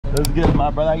That's good, my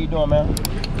brother. How you doing, man?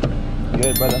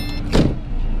 Good, brother.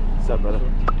 What's up, brother?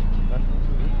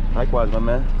 Likewise, my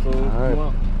man. So, all right. You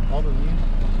want all the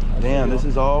meat? Damn, this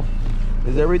is all.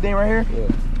 Is everything right here? Yeah.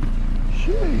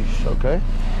 Sheesh. Okay.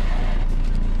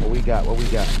 What we got? What we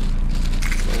got?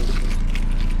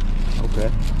 Okay.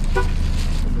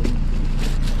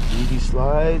 Easy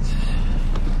slides.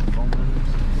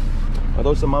 Are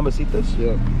those some Mamacitas?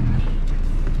 Yeah.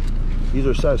 These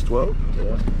are size 12?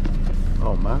 Yeah.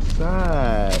 Oh, my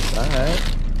size. All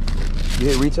right. You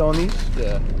hit retail on these?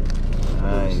 Yeah.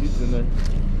 Nice. In there.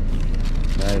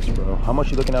 Nice, bro. How much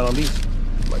you looking at on these?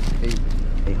 Like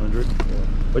 800. Yeah.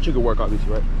 But you could work on these,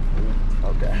 right? Yeah.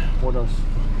 Okay. What else?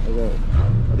 Okay.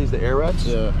 Are these the air rats?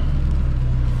 Yeah.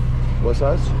 What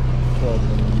size? 12.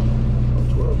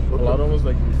 Oh, 12. Okay. A lot of them was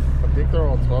like, I think they're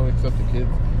all 12 except the kids.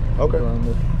 Okay.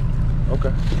 Around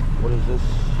Okay. What is this?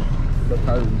 the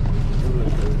Kyrie.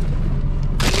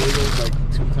 It was like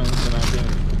 2 times when I did.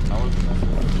 I wasn't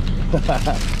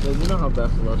messing. You know how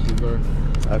basketball shoes are.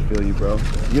 I feel you, bro.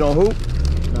 You don't hoop?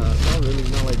 Nah, not really,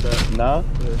 not like that. Nah?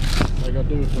 Yeah. Like I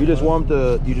do. You just want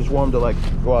them to like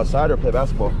go outside or play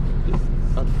basketball?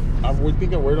 I would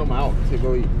think I wear them out to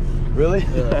go eat. Really?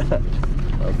 Yeah.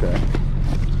 Okay.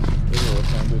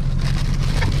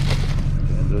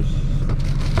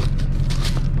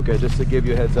 Okay, just to give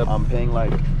you a heads up, I'm paying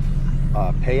like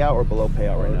payout or below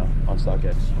payout right now on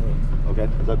StockX. Okay,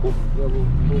 is that cool? Yeah,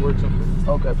 we'll work something.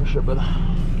 Okay, for sure, brother.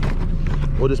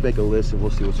 We'll just make a list and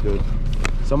we'll see what's good.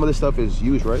 Some of this stuff is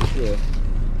used, right? Yeah.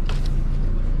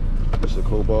 Just a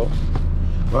cobalt.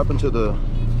 What happened to the...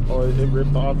 Oh, it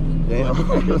ripped off. Damn.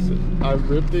 I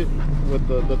ripped it with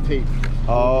the tape.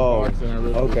 Oh, With the box and I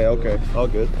ripped okay, it. okay. All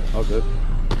good, all good.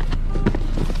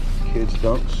 Kids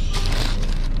dunks.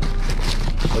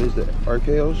 What is that?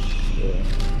 Arceos? Yeah.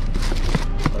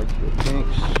 Arceo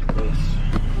pinks.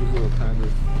 These little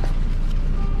pandas.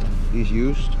 These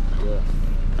used? Yeah.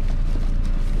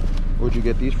 Where'd you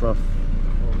get these from?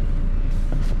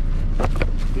 I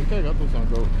think I got those on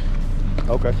Go.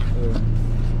 Okay. Yeah.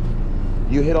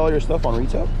 You hit all your stuff on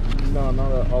retail? No,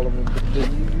 not all of them. The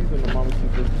Yeezys and the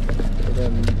Mamacitas. And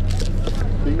then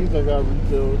these I got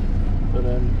retail. And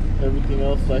then everything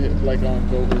else I hit like on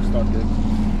Go or StockX.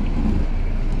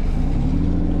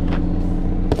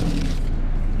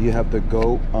 You have the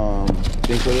GOAT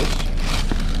thing for this?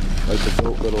 Like the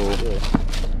GOAT little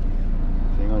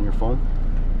thing on your phone?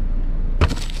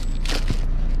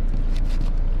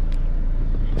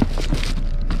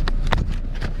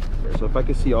 So if I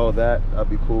could see all of that, that'd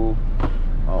be cool.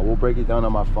 We'll break it down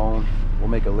on my phone. We'll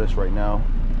make a list right now.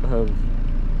 I have,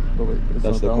 oh wait,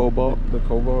 that's the cobalt? The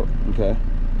cobalt. Okay.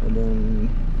 And then,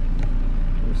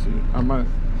 let's see, I might,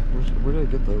 where did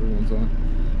I get the other ones on?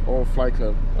 Oh, Fly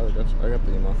Club. I got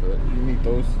the email for that. You need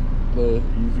those, the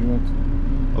easy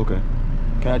ones? Okay.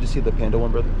 Can I just see the Panda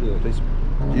one, brother? Yeah. Please.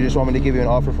 You just want me to give you an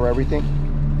offer for everything?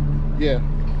 Yeah.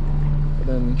 And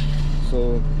then,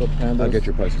 so the Panda. I'll get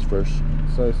your prices first.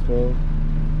 Size 12.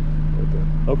 Right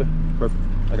there. Okay, perfect.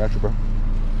 I got you, bro.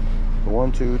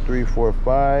 1, 2, 3, 4,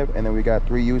 5, and then we got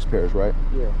 3 used pairs, right?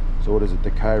 Yeah. So what is it?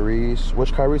 The Kyries.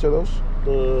 Which Kyries are those?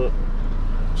 The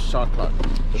Shot Clock.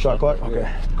 Shot Clock? Okay,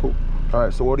 yeah. Cool. All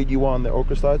right, so what did you want on the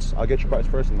Ochre slides? I'll get your price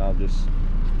first, and I'll just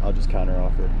counter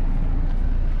offer.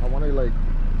 I wanted like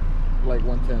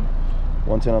 110.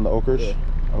 110 on the Ochres? Yeah.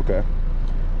 Okay.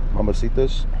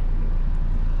 Mamacitas?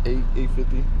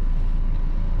 850. You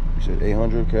said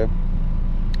 800, okay.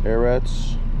 Air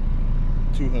Rats?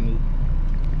 200.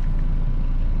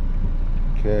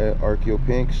 Okay, Arceo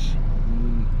Pinks.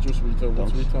 Just retail.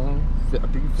 What's retail? I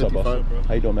think 55, bro.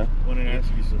 How you doing, man? I want to ask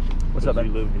you something. What's up, man?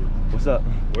 You live here. What's up?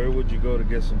 Where would you go to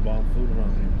get some bomb food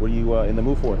around here? What are you in the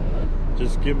mood for?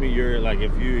 Just give me your, like,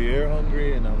 if you're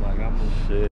hungry and I'm like, I'm a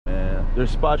shit, man. There's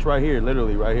spots right here,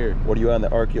 literally right here. What are you on the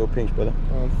Arceo Pinks, brother?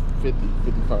 50,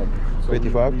 55. So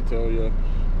 55? Retail, yeah.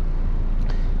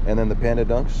 And then the Panda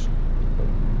Dunks?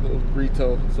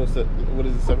 Retail, so what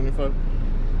is it, 75?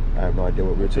 I have no idea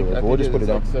what retail is, but we'll just put it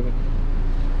down. Like 7.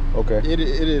 Okay. It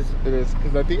is,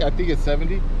 because I think it's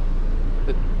 70.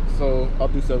 So I'll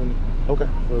do 70. Okay.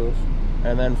 For those.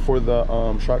 And then for the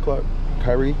Shot Clock,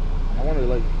 Kyrie? I wanted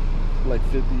like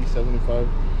 50, 75.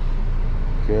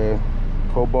 Okay.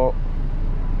 Cobalt?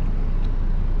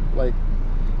 Like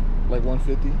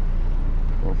 150.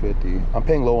 150. I'm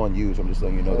paying low on used, I'm just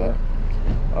letting you know that.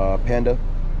 Panda?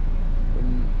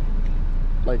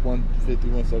 Like 150,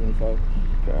 175.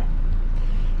 Okay.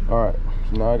 All right.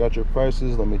 So now I got your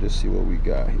prices. Let me just see what we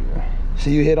got here. So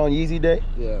you hit on Yeezy Day?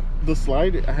 Yeah. The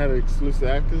slide, I had exclusive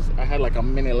access. I had like a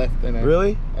minute left in it.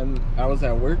 Really? And I was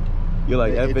at work. You're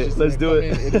like, F it, let's do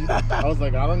it. I was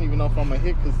like, I don't even know if I'm gonna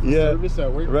hit because the service at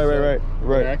work.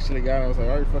 Right. I actually got it. I was like,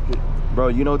 all right, fuck it. Bro,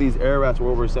 you know these air rats were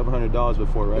over $700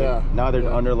 before, right? Yeah. Now they're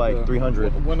under like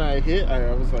 300. When I hit,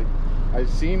 I was like, I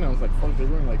was like, fuck, they're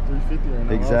going like 350 right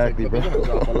now. Exactly, bro.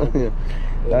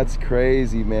 That's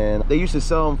crazy, man. They used to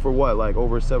sell them for what, like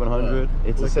over 700? It's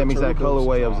like the same exact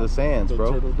colorway of the Sands,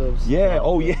 bro. Yeah.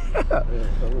 Oh yeah.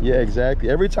 Yeah, exactly.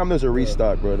 Every time there's a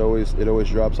restock, bro, it always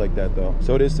drops like that, though.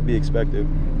 So it is to be expected.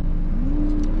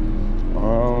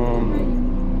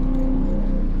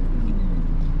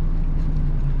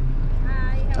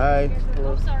 Hi.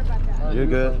 Oh, sorry about that. You're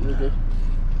good. You're good.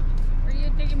 Are you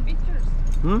taking pictures?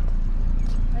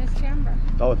 Nice camera.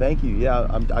 Oh, thank you. Yeah,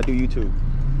 I do YouTube.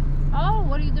 Oh,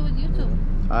 what do you do with YouTube?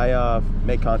 I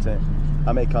make content.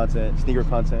 I make content, sneaker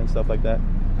content, stuff like that.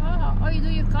 Oh, you do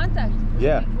your content?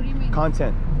 Yeah. What do you mean?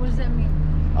 Content. What does that mean?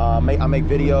 I make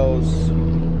videos,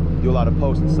 do a lot of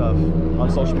posts and stuff on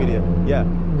social media. Yeah.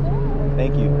 Cool.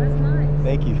 Thank you. That's nice.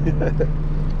 Thank you.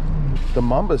 The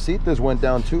Mambacitas went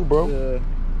down too, bro. Yeah.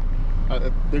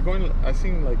 They're going. I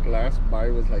seen like last buy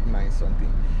was like 9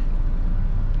 something.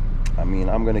 I mean,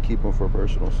 I'm gonna keep them for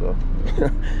personal stuff.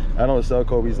 I don't sell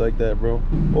Kobe's like that, bro.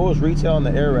 What was retail on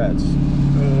the Air Rats?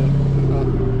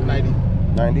 90.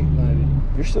 90? 90.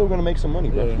 You're still gonna make some money,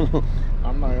 bro. Yeah.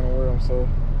 I'm not gonna wear them, so.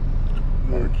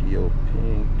 Archeo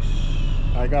Pinks.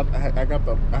 I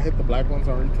hit the black ones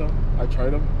on retail. I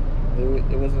tried them.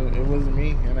 It wasn't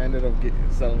me, and I ended up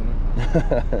selling them.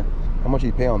 How much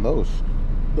you pay on those?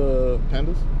 The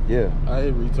Pandas? Yeah. I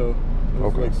hit retail. It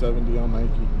was like 70 on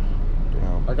Nike.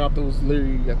 Damn. I got those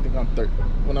literally, I think on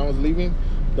when I was leaving,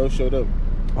 those showed up.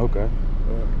 Okay.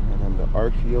 And then the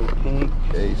Archeo Pink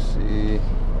AC.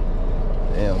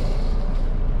 Damn.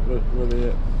 Where they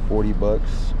at? 40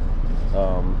 bucks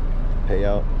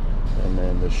payout. And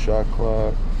then the shot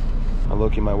clock. I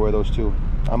low-key might wear those too.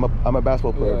 I'm a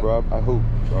basketball player, bro. I hoop,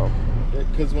 bro.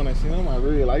 Because when I seen them, I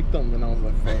really liked them, and I was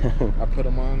like, fuck. I put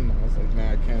them on, and I was like,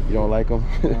 nah, I can't. You don't like them?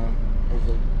 Nah.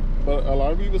 But a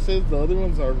lot of people says the other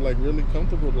ones are like really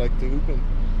comfortable, like to hooping.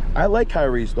 I like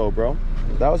Kyrie's though, bro.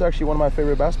 That was actually one of my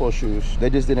favorite basketball shoes. They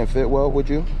just didn't fit well, would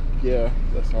you? Yeah,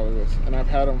 that's all it was. And I've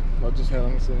had them. I just had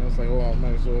them, so I was like, oh, I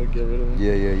might as well get rid of them.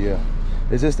 Yeah.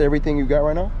 Is this everything you got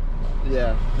right now?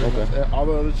 Yeah. Okay. All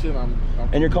the other shit, I'm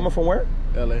and you're coming from where?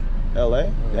 LA. LA?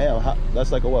 Damn,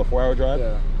 that's like a what, 4-hour drive?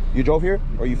 Yeah. You drove here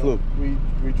or you flew? We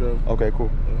drove. Okay,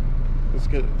 cool. Yeah. It's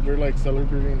good. We're like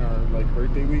celebrating our like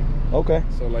birthday week. Okay.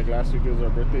 So like last week was our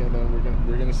birthday, and then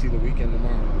we're gonna see the weekend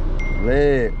tomorrow.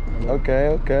 Lit.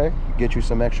 Okay. Get you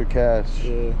some extra cash.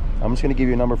 Yeah. I'm just gonna give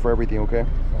you a number for everything, okay?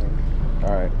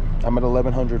 All right. I'm at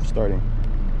 1100 starting.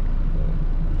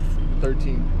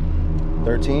 13.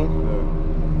 13? Yeah.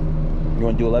 You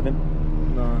want to do 11?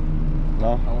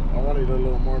 No. I wanted a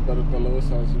little more, but the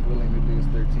lowest I was willing to do is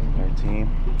 13.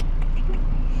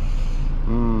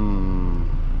 13.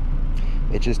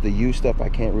 It's just the used stuff I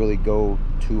can't really go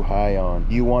too high on.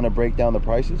 Do you want to break down the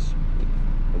prices?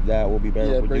 That will be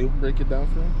better for you. Break it down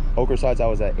for me. Ochre sides I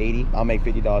was at 80. I'll make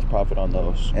 $50 profit on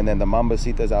those. And then the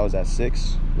Mambacitas I was at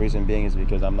 6. Reason being is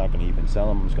because I'm not going to even sell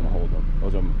them. I'm just going to hold them.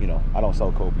 Those are, you know, I don't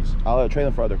sell Kobe's. I'll either trade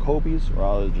them for other Kobe's or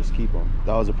I'll just keep them.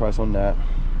 That was the price on that.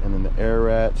 And then the Air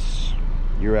Rats,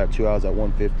 you're at 2. I was at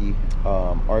 150.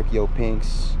 Archeo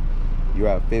Pinks, you're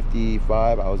at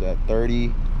 55. I was at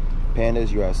 30.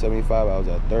 Pandas, you're at 75. I was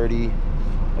at 30.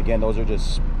 Again, those are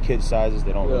just kid sizes.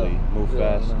 They don't really move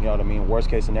fast. You know what I mean? Worst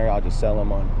case scenario, I'll just sell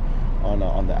them on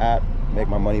the app, make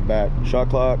my money back. Shot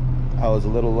clock, I was a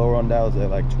little lower on that. I was at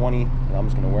like 20, and I'm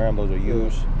just gonna wear them. Those are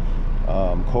used.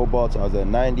 Cobalts, I was at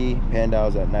 90. Panda, I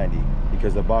was at 90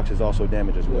 because the box is also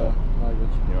damaged as well. Yeah, I get you.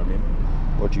 You know what I mean?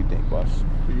 What you think, boss?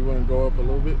 So you want to go up a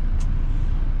little bit?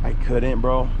 I couldn't,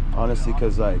 bro, honestly,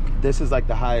 because like this is like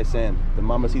the highest end. The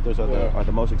Mamacitas are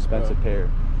the most expensive pair.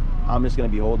 I'm just gonna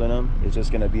be holding them. It's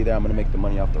just gonna be there. I'm gonna make the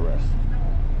money off the rest.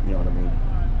 You know what I mean?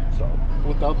 So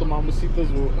without the Mamacitas,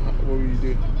 what would you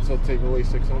do? So take away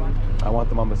 600? I want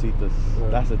the Mamacitas. Yeah.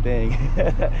 That's the thing.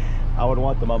 I would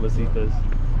want the Mamacitas.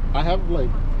 I have like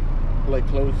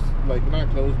clothes, like not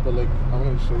clothes, but like I'm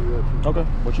gonna show you that too. Okay,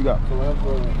 what you got? So I have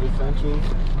essentials.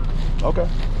 Okay,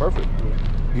 perfect. Yeah.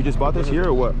 You just bought this here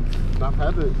or what? I've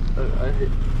had it.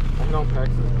 I don't pack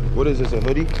it. What is this, a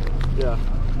hoodie? Yeah.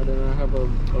 And then I have a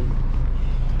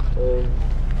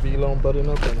V-Lone button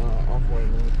up and off-white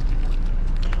man.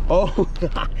 Oh,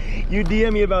 you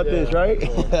DM me about this, right?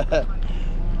 Yeah.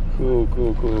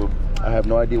 Cool. I have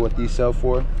no idea what these sell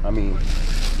for. I mean,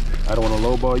 I don't want to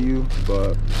lowball you,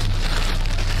 but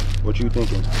what you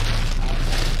thinking?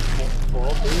 For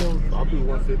all three of them, I'll do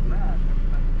 150.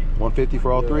 150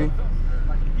 for all three?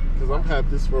 Because I've had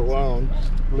this for a while. And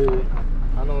literally,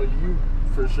 I know you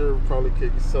for sure probably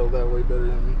could sell that way better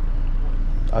than me.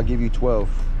 I'll give you 12.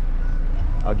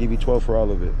 I'll give you 12 for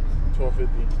all of it. 12.50.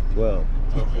 12.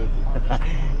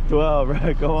 12.50. 12,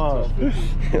 right? Come on.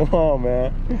 12.50. Come on,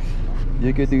 man.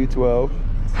 You could do 12.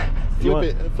 Flip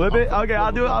it. Flip it? Okay,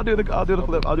 I'll do the flip. I'll do the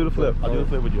flip. I'll do the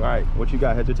flip with you. All right. What you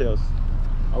got? Heads or tails?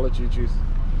 I'll let you choose.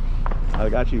 I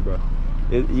got you, bro.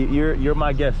 You're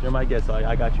my guest. You're my guest. So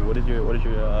I got you. What is your what's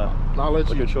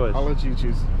your choice? I'll let you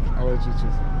choose. I'll let you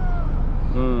choose.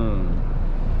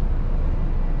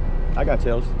 I got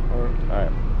tails. All right.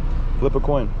 Flip a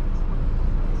coin.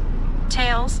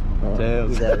 Tails.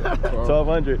 Tails.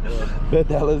 1200. Bet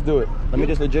that. Let's do it. Let me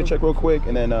just legit check real quick,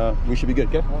 and then we should be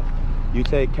good. Okay. You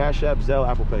take Cash App, Zelle,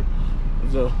 Apple Pay.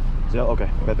 Zelle. Zelle. Okay.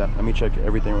 Bet that. Let me check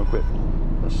everything real quick.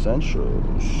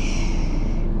 Essentials.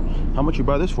 How much you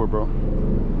buy this for, bro?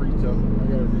 Retail. I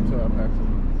got a retail at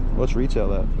Paxton. What's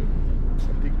retail at? I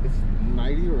think it's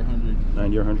 90 or 100.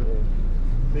 90 or 100?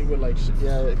 I think with like,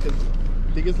 yeah, because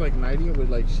I think it's like 90 with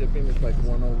like shipping. It's like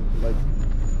one over like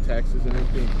taxes and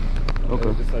everything. Okay.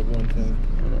 It's just like 110.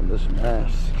 And then this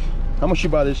mask. How much you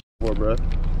buy this for, bro?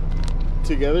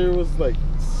 Together it was like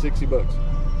 60 bucks.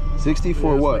 60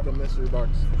 for it's what? Like a mystery box.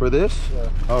 For this? Yeah.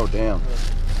 Oh, damn.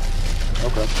 Yeah.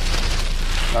 Okay.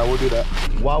 All right, we'll do that.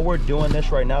 While we're doing this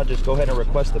right now, just go ahead and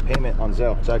request the payment on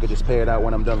Zelle so I could just pay it out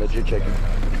when I'm done legit checking.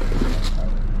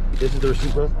 This is the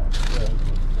receipt, bro? Yeah.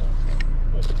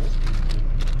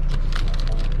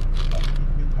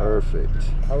 Perfect.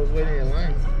 I was waiting in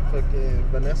line. Fucking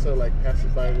Vanessa like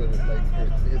passes by with like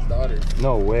his daughter.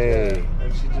 No way. Yeah.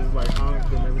 And she just like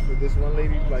honked and everything. This one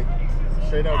lady like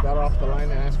straight up got off the line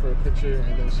and asked for a picture,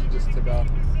 and then she just took off.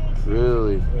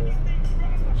 Really? Yeah.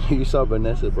 You saw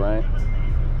Vanessa, Brian?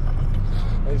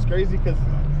 And it's crazy because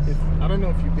I don't know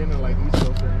if you've been in like East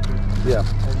Coast or anything. Yeah.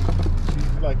 And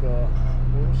she's like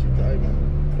what was she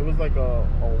driving? It was like a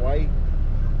white,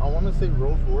 I want to say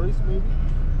Rolls Royce maybe.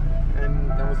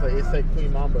 And I was like, it's like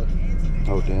Queen Mamba.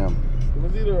 Oh, damn. It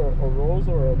was either a Rolls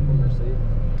or a Mercedes.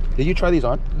 Did you try these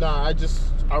on? Nah,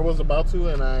 I was about to,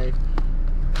 and I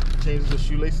changed the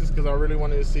shoelaces because I really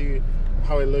wanted to see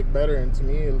how it looked better, and to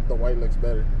me, the white looks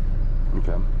better.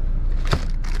 Okay.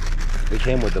 It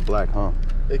came with the black, huh?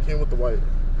 It came with the white.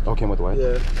 Oh, it came with the white?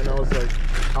 Yeah, and I was like,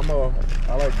 I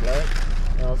like black,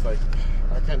 and I was like,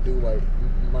 I can't do like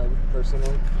my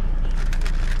personal.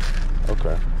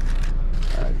 Okay.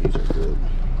 All right, these are good.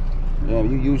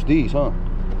 Damn, you use these, huh?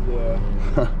 Yeah.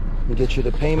 We'll get you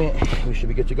the payment. We should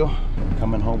be good to go.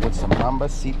 Coming home with some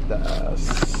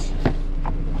mambasitas.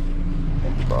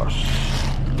 And gosh.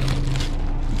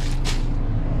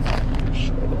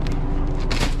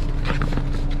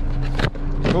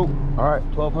 Cool. All right,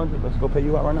 1200. Let's go pay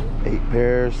you out right now. 8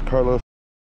 pairs, Carlos.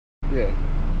 Yeah.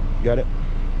 You got it?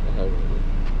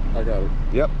 I got it.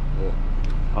 Yep. Yeah.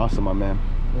 Awesome, my man.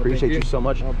 Well, appreciate you so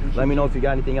much. Let me know if you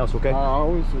got anything else, okay? I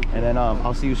always do. And then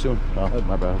I'll see you soon. Oh,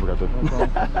 my bad, I forgot to. No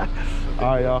problem. All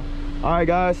right, y'all. All right,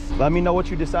 guys. Let me know what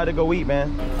you decide to go eat,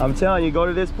 man. I'm telling you, go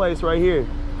to this place right here.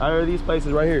 Either of these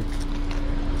places right here.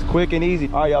 It's quick and easy.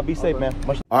 All right, y'all. Be safe, man.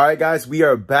 All right, guys. We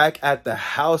are back at the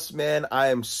house, man. I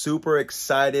am super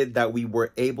excited that we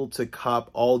were able to cop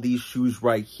all these shoes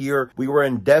right here. We were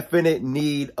in definite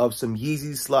need of some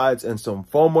Yeezy slides and some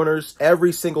foam runners.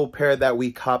 Every single pair that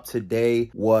we copped today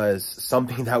was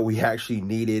something that we actually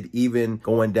needed, even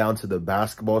going down to the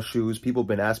basketball shoes. People have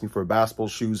been asking me for basketball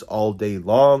shoes all day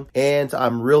long, and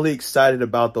I'm really excited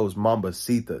about those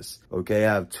Mambasitas. Okay,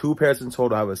 I have 2 pairs in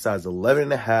total. I have a size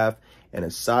 11.5 and a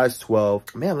size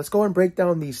 12. Man, let's go and break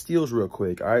down these steals real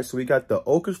quick. All right, so we got the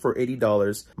Ochres for $80,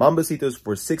 Mambasitas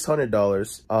for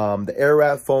 $600, the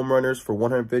Airwrap foam runners for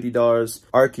 $150,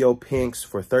 Archeo Pinks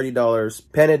for $30,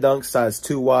 Panda Dunk size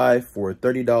 2Y for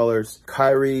 $30,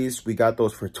 Kyrie's, we got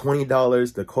those for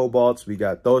 $20, the Cobalts, we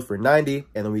got those for $90,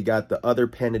 and then we got the other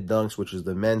Panda Dunks, which is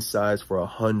the men's size, for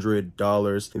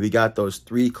 $100. And we got those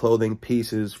 3 clothing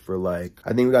pieces for like,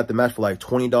 I think we got the match for like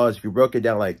 $20. If you broke it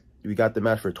down, like, we got the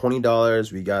match for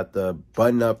 $20. We got the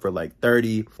button up for like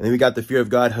 $30. And then we got the Fear of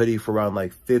God hoodie for around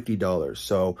like $50.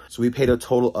 So we paid a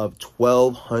total of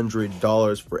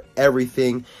 $1,200 for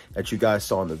everything that you guys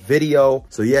saw in the video.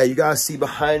 So yeah, you guys see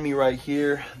behind me right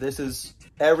here, this is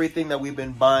everything that we've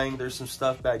been buying. There's some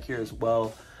stuff back here as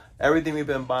well. Everything we've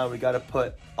been buying, we got to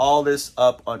put all this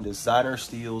up on Designer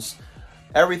Steals.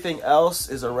 Everything else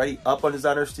is already up on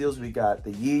Designer Steals. We got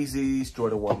the Yeezys,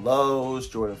 Jordan 1 Lows,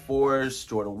 Jordan 4s,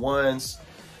 Jordan 1s.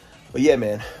 But yeah,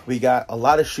 man, we got a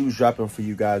lot of shoes dropping for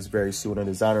you guys very soon on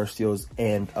Designer Steals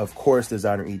and, of course,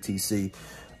 Designer ETC.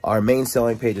 Our main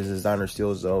selling page is Designer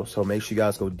Steals though, so make sure you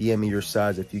guys go DM me your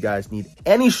size if you guys need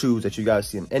any shoes that you guys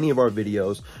see in any of our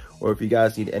videos, or if you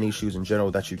guys need any shoes in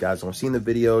general that you guys don't see in the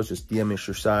videos, just DM us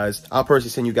your size. I'll personally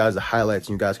send you guys the highlights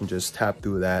and you guys can just tap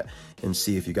through that and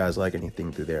see if you guys like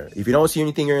anything through there. If you don't see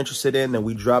anything you're interested in, then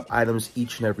we drop items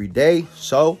each and every day.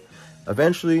 So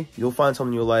eventually you'll find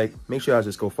something you like. Make sure you guys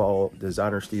just go follow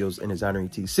Designer Steals and Designer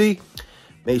ETC.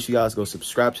 Make sure you guys go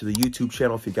subscribe to the YouTube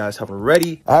channel if you guys haven't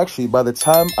already. Actually, by the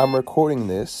time I'm recording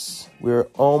this, we're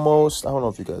almost, I don't know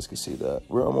if you guys can see that.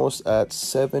 We're almost at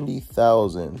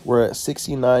 70,000. We're at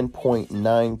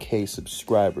 69.9K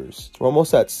subscribers. We're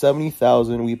almost at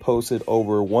 70,000. We posted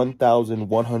over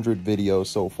 1,100 videos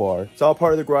so far. It's all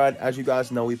part of the grind. As you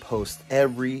guys know, we post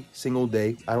every single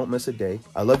day. I don't miss a day.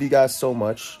 I love you guys so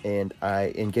much, and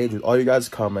I engage with all you guys'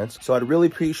 comments. So I'd really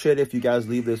appreciate it if you guys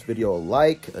leave this video a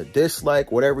like, a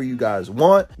dislike, whatever you guys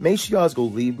want. Make sure you guys go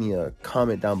leave me a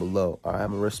comment down below.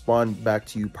 I'm gonna respond back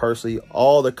to you personally.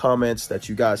 All the comments that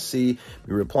you guys see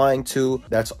me replying to,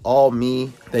 that's all me.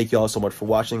 Thank you all so much for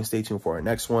watching. Stay tuned for our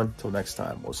next one. Till next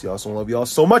time, we'll see y'all soon. Love y'all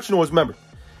so much. And always remember,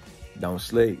 don't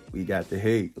slay, we got the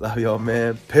hate. Love y'all,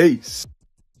 man. Peace.